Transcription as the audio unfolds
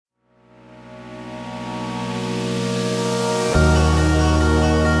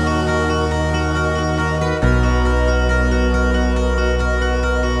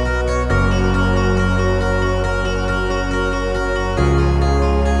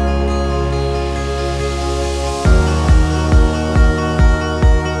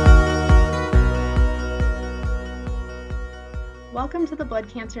The Blood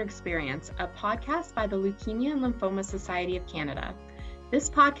Cancer Experience, a podcast by the Leukemia and Lymphoma Society of Canada. This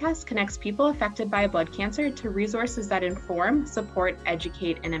podcast connects people affected by blood cancer to resources that inform, support,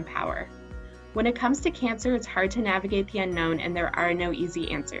 educate, and empower. When it comes to cancer, it's hard to navigate the unknown, and there are no easy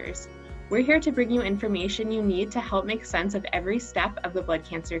answers. We're here to bring you information you need to help make sense of every step of the blood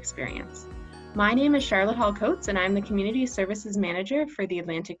cancer experience. My name is Charlotte Hall-Coates, and I'm the Community Services Manager for the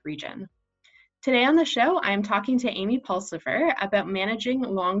Atlantic region. Today on the show, I am talking to Amy Pulsifer about managing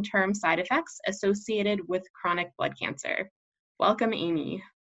long-term side effects associated with chronic blood cancer. Welcome, Amy.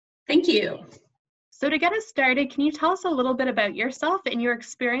 Thank you. So to get us started, can you tell us a little bit about yourself and your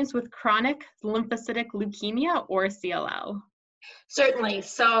experience with chronic lymphocytic leukemia, or CLL? Certainly.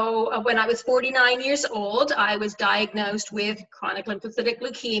 So when I was 49 years old, I was diagnosed with chronic lymphocytic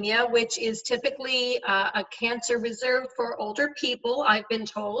leukemia, which is typically a cancer reserved for older people, I've been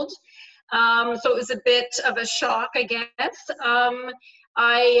told. So it was a bit of a shock, I guess.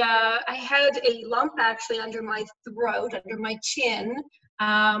 I had a lump actually under my throat, under my chin,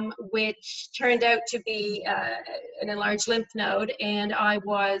 which turned out to be an enlarged lymph node, and I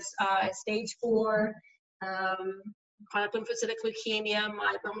was stage 4 chronic lymphocytic leukemia.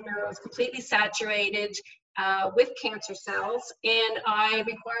 My bone marrow was completely saturated with cancer cells, and I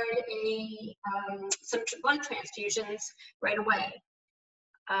required some blood transfusions right away.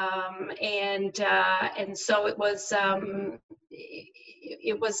 And so it was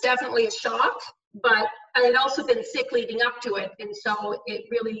definitely a shock, but I had also been sick leading up to it, and so it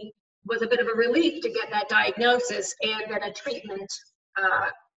really was a bit of a relief to get that diagnosis and then a treatment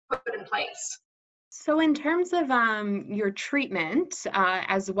put in place. So in terms of your treatment,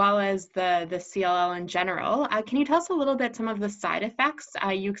 as well as the CLL in general, can you tell us a little bit some of the side effects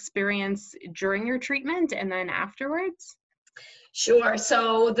you experienced during your treatment and then afterwards? Sure.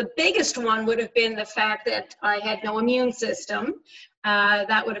 So the biggest one would have been the fact that I had no immune system.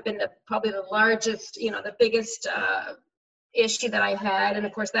 That would have been probably the largest, the biggest issue that I had. And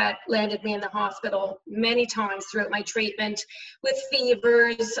of course, that landed me in the hospital many times throughout my treatment with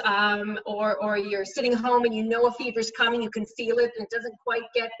fevers, or you're sitting home and you know a fever's coming, you can feel it and it doesn't quite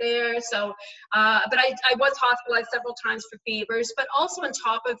get there. So, but I was hospitalized several times for fevers, but also on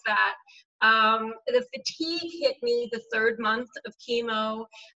top of that, the fatigue hit me the 3rd month of chemo,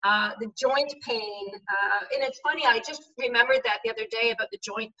 the joint pain, and it's funny, I just remembered that the other day about the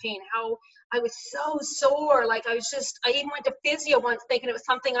joint pain, how I was so sore, like I even went to physio once thinking it was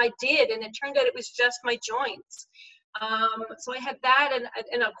something I did, and it turned out it was just my joints. So I had that,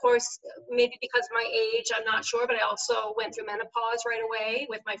 and of course, maybe because of my age, I'm not sure, but I also went through menopause right away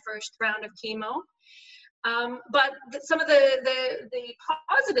with my first round of chemo. But some of the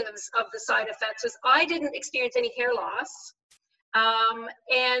positives of the side effects is I didn't experience any hair loss.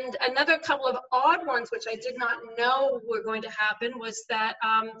 And another couple of odd ones, which I did not know were going to happen, was that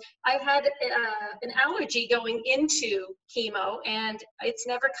I had an allergy going into chemo, and it's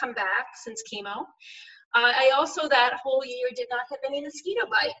never come back since chemo. I also, that whole year, did not have any mosquito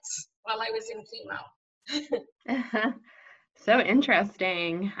bites while I was in chemo. So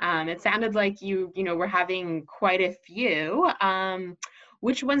interesting. It sounded like you were having quite a few.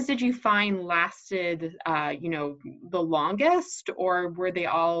 Which ones did you find lasted, the longest, or were they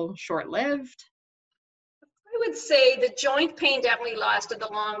all short-lived? I would say the joint pain definitely lasted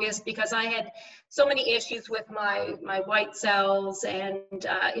the longest because I had so many issues with my white cells and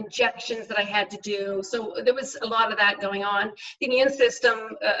injections that I had to do. So there was a lot of that going on. The immune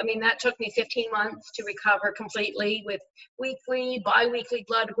system, that took me 15 months to recover completely with weekly, bi-weekly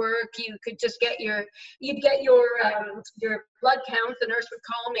blood work. You could just get your blood count. The nurse would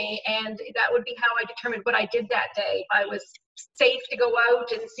call me, and that would be how I determined what I did that day. I was safe to go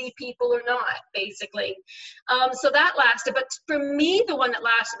out and see people or not, basically. So that lasted, but for me, the one that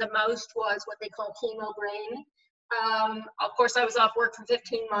lasted the most was what they call chemo brain. Of course, I was off work for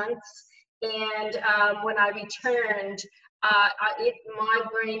 15 months, and when I returned, my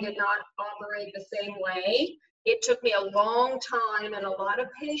brain did not operate the same way. It took me a long time and a lot of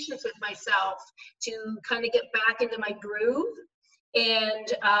patience with myself to kind of get back into my groove, and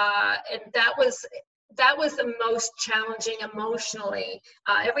that was the most challenging emotionally.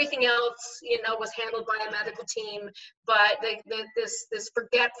 Everything else, was handled by a medical team, but this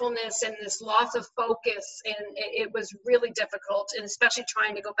forgetfulness and this loss of focus, and it was really difficult, and especially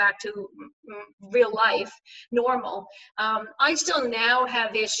trying to go back to real life, normal. I still now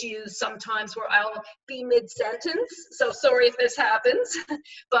have issues sometimes where I'll be mid-sentence, so sorry if this happens,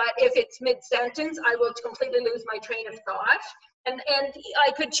 but if it's mid-sentence, I will completely lose my train of thought. And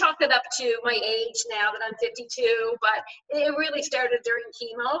I could chalk it up to my age now that I'm 52, but it really started during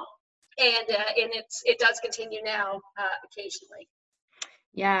chemo, and it does continue now occasionally.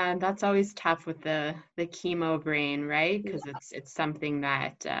 Yeah, that's always tough with the chemo brain, right? Because it's something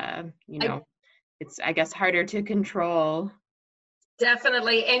that I it's, I guess, harder to control.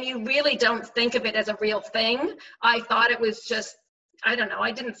 definitely, and you really don't think of it as a real thing. I thought it was just, I don't know,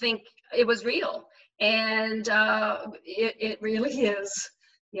 I didn't think it was real. And it really is.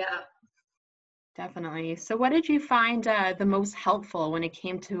 Yeah. Definitely. So what did you find the most helpful when it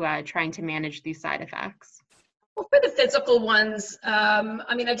came to trying to manage these side effects? Well, for the physical ones,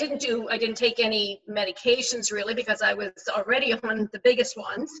 I mean, I didn't take any medications really because I was already on the biggest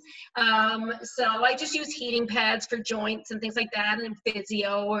ones. So I just used heating pads for joints and things like that, and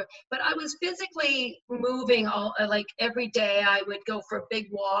physio. But I was physically moving like every day. I would go for a big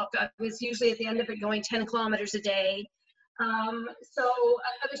walk. I was usually at the end of it going 10 kilometers a day. So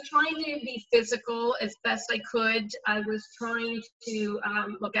I was trying to be physical as best I could. I was trying to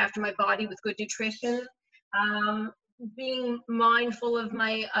look after my body with good nutrition, um, being mindful of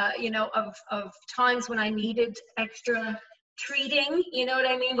my, of times when I needed extra treating, you know what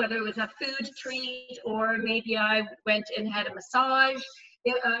I mean? Whether it was a food treat or maybe I went and had a massage,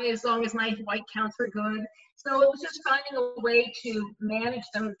 as long as my white counts were good. So it was just finding a way to manage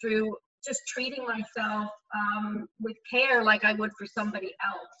them through just treating myself with care like I would for somebody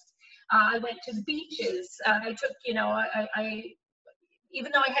else. I went to the beaches. I took, I even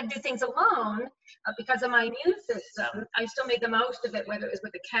though I had to do things alone, because of my immune system, I still made the most of it, whether it was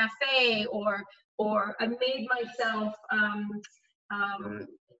with a cafe or I made myself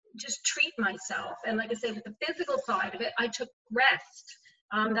just treat myself. And like I said, with the physical side of it, I took rest.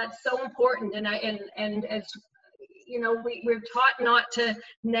 That's so important. And as you know, we're taught not to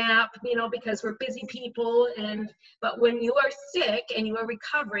nap, because we're busy people. But when you are sick and you are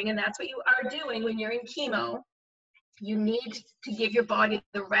recovering, and that's what you are doing when you're in chemo, you need to give your body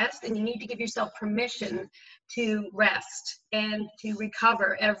the rest, and you need to give yourself permission to rest and to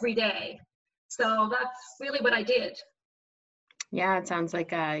recover every day. So that's really what I did. Yeah, it sounds like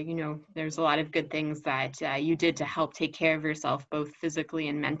there's a lot of good things that you did to help take care of yourself, both physically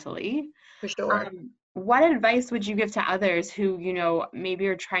and mentally. For sure. What advice would you give to others who, maybe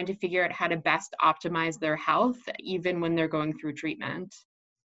are trying to figure out how to best optimize their health, even when they're going through treatment?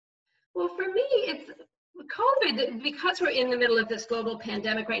 Well, for me, it's COVID, because we're in the middle of this global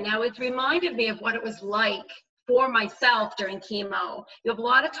pandemic right now, it's reminded me of what it was like for myself during chemo. You have a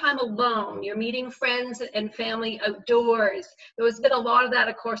lot of time alone. You're meeting friends and family outdoors. There has been a lot of that,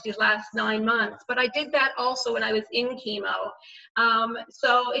 of course, these last 9 months, but I did that also when I was in chemo.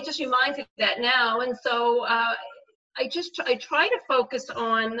 So it just reminds me of that now. And so I try to focus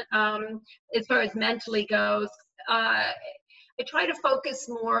on, as far as mentally goes, I try to focus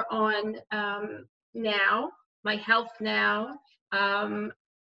more on now, my health now, um,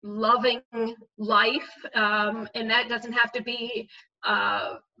 loving life, and that doesn't have to be,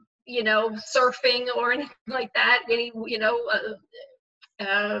 surfing or anything like that.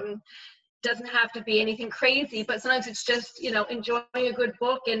 Doesn't have to be anything crazy, but sometimes it's just, enjoying a good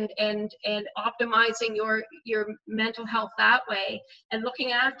book and optimizing your mental health that way and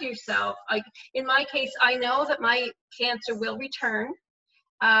looking after yourself. Like in my case, I know that my cancer will return.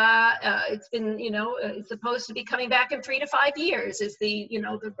 It's been, it's supposed to be coming back in 3 to 5 years is the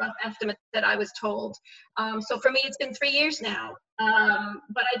rough estimate that I was told. So for me, it's been 3 years now.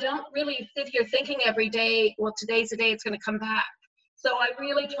 But I don't really sit here thinking every day, well, today's the day it's going to come back. So I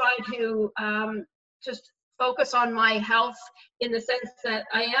really try to just focus on my health in the sense that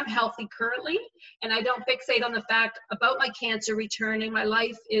I am healthy currently, and I don't fixate on the fact about my cancer returning. My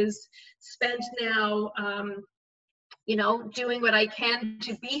life is spent now, doing what I can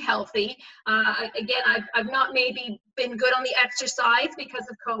to be healthy. Again, I've not maybe been good on the exercise because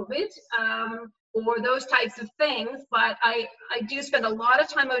of COVID, or those types of things, but I do spend a lot of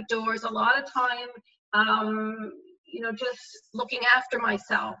time outdoors, a lot of time, just looking after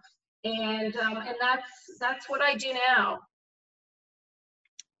myself. And that's what I do now.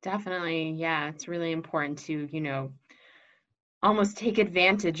 Definitely. Yeah, it's really important to, almost take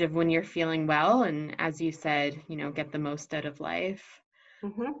advantage of when you're feeling well. And as you said, get the most out of life.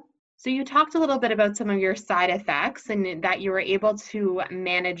 Mm-hmm. So you talked a little bit about some of your side effects and that you were able to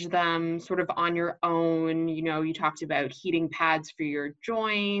manage them sort of on your own. You talked about heating pads for your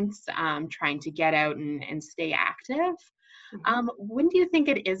joints, trying to get out and stay active. Mm-hmm. When do you think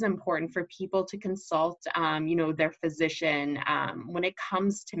it is important for people to consult, their physician when it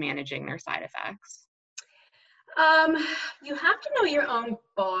comes to managing their side effects? You have to know your own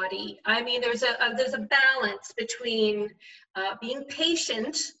body. I mean, there's a balance between being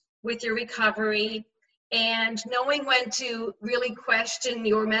patient with your recovery and knowing when to really question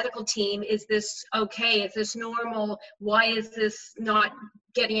your medical team. Is this okay? Is this normal? Why is this not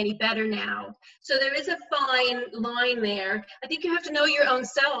getting any better now. So there is a fine line there. I think you have to know your own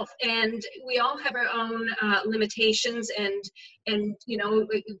self, and we all have our own limitations, and you know,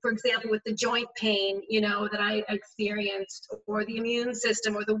 for example, with the joint pain, you know, that I experienced, or the immune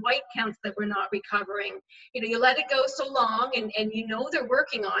system, or the white counts that we're not recovering, you know, you let it go so long, and you know they're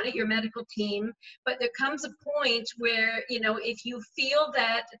working on it, your medical team, but there comes a point where, you know, if you feel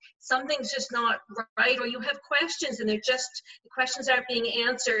that something's just not right, or you have questions and the questions aren't being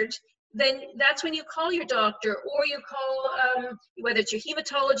answered, then that's when you call your doctor, or you call, whether it's your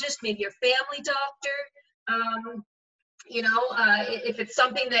hematologist, maybe your family doctor. You know, if it's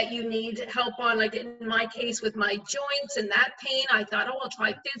something that you need help on, like in my case with my joints and that pain, I thought, oh, I'll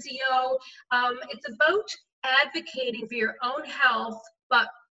try physio. It's about advocating for your own health, but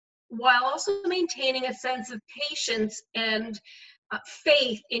while also maintaining a sense of patience and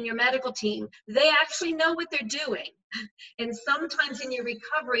faith in your medical team. They actually know what they're doing. And sometimes in your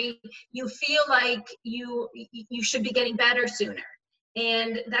recovery, you feel like you should be getting better sooner.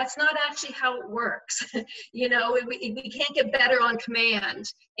 And that's not actually how it works. You know, we can't get better on command.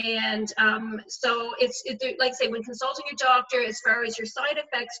 And so it's like I say, when consulting your doctor, as far as your side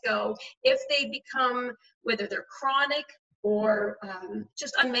effects go, if they become, whether they're chronic or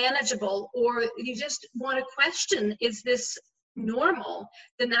just unmanageable, or you just want to question, is this normal,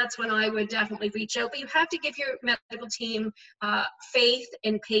 then that's when I would definitely reach out. But you have to give your medical team faith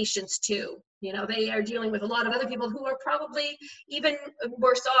and patience too. You know, they are dealing with a lot of other people who are probably even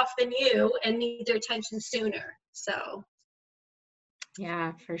worse off than you and need their attention sooner. So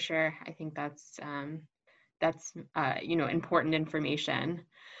yeah, for sure. I think that's you know, important information.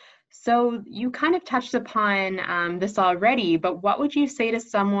 So you kind of touched upon this already, but what would you say to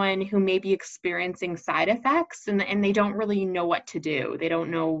someone who may be experiencing side effects and they don't really know what to do? They don't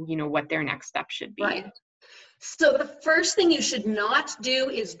know, you know, what their next step should be. right. So the first thing you should not do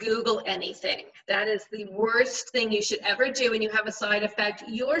is Google anything. That is the worst thing you should ever do when you have a side effect.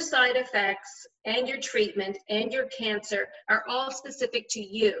 Your side effects and your treatment and your cancer are all specific to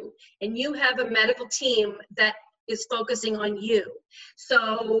you. And you have a medical team that is focusing on you.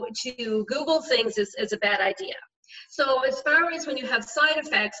 So to Google things is a bad idea. So as far as when you have side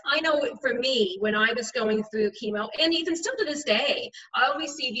effects, I know for me, when I was going through chemo, and even still to this day, I'll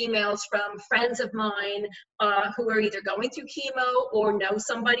receive emails from friends of mine who are either going through chemo or know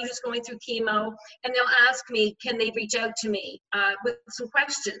somebody who's going through chemo, and they'll ask me, can they reach out to me with some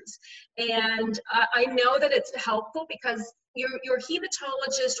questions? And I know that it's helpful because your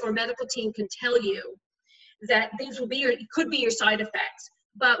hematologist or medical team can tell you that these will be could be your side effects.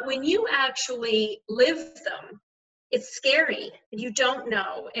 But when you actually live them, it's scary. You don't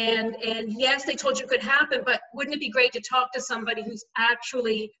know. And yes, they told you it could happen, but wouldn't it be great to talk to somebody who's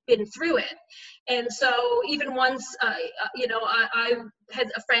actually been through it? And so even once, you know, I had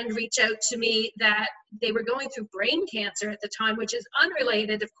a friend reach out to me that they were going through brain cancer at the time, which is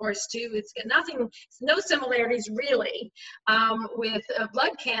unrelated, of course, to, it's got nothing, no similarities really with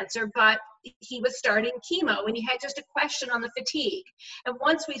blood cancer, but he was starting chemo and he had just a question on the fatigue. And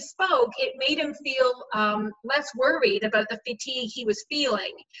once we spoke, it made him feel less worried about the fatigue he was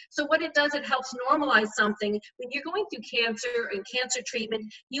feeling. So what it does, it helps normalize something. When you're going through cancer and cancer treatment,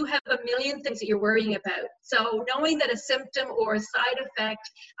 you have a million things that you're worrying about. So knowing that a symptom or a side effect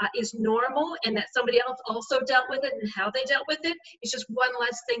is normal and that somebody else also dealt with it and how they dealt with it is just one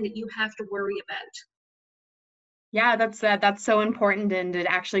less thing that you have to worry about. Yeah, that's so important, and it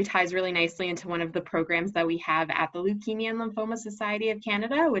actually ties really nicely into one of the programs that we have at the Leukemia and Lymphoma Society of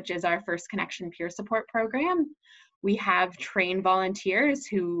Canada, which is our First Connection Peer Support Program. We have trained volunteers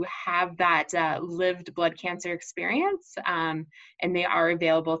who have that lived blood cancer experience, and they are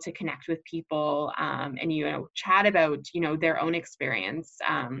available to connect with people and, you know, chat about, you know, their own experience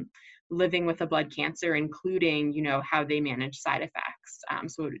living with a blood cancer, including, you know, how they manage side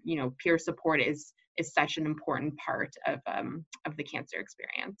effects. So, you know, peer support is such an important part of the cancer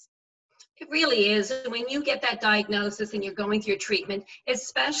experience. It really is. When you get that diagnosis and you're going through your treatment,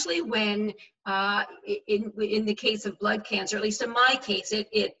 especially when in the case of blood cancer, at least in my case,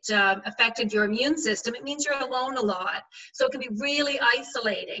 it affected your immune system, it means you're alone a lot. So it can be really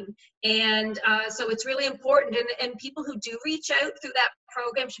isolating. And so it's really important. And people who do reach out through that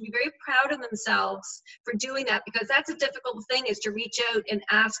program should be very proud of themselves for doing that, because that's a difficult thing, is to reach out and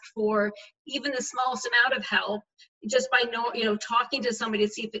ask for even the smallest amount of help just by talking to somebody to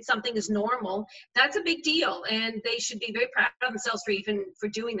see if something is normal. That's a big deal, and they should be very proud of themselves for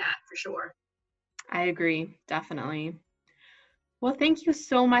doing that, for sure. I agree, definitely. Well, thank you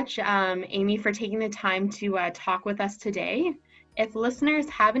so much, Amy, for taking the time to talk with us today. If listeners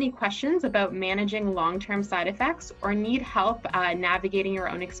have any questions about managing long-term side effects or need help navigating your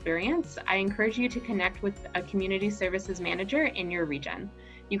own experience, I encourage you to connect with a community services manager in your region.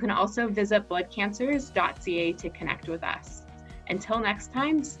 You can also visit bloodcancers.ca to connect with us. Until next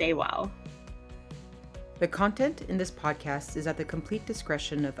time, stay well. The content in this podcast is at the complete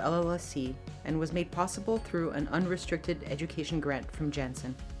discretion of LLSC and was made possible through an unrestricted education grant from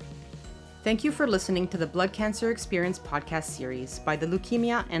Janssen. Thank you for listening to the Blood Cancer Experience podcast series by the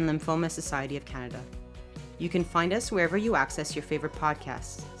Leukemia and Lymphoma Society of Canada. You can find us wherever you access your favorite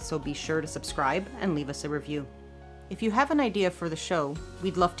podcasts, so be sure to subscribe and leave us a review. If you have an idea for the show,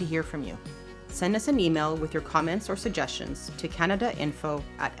 we'd love to hear from you. Send us an email with your comments or suggestions to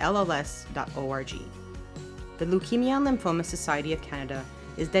canadainfo@lls.org. The Leukemia and Lymphoma Society of Canada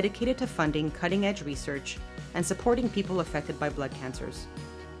is dedicated to funding cutting-edge research and supporting people affected by blood cancers.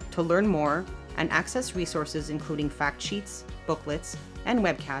 To learn more and access resources including fact sheets, booklets, and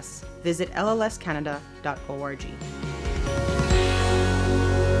webcasts, visit lllscanada.org.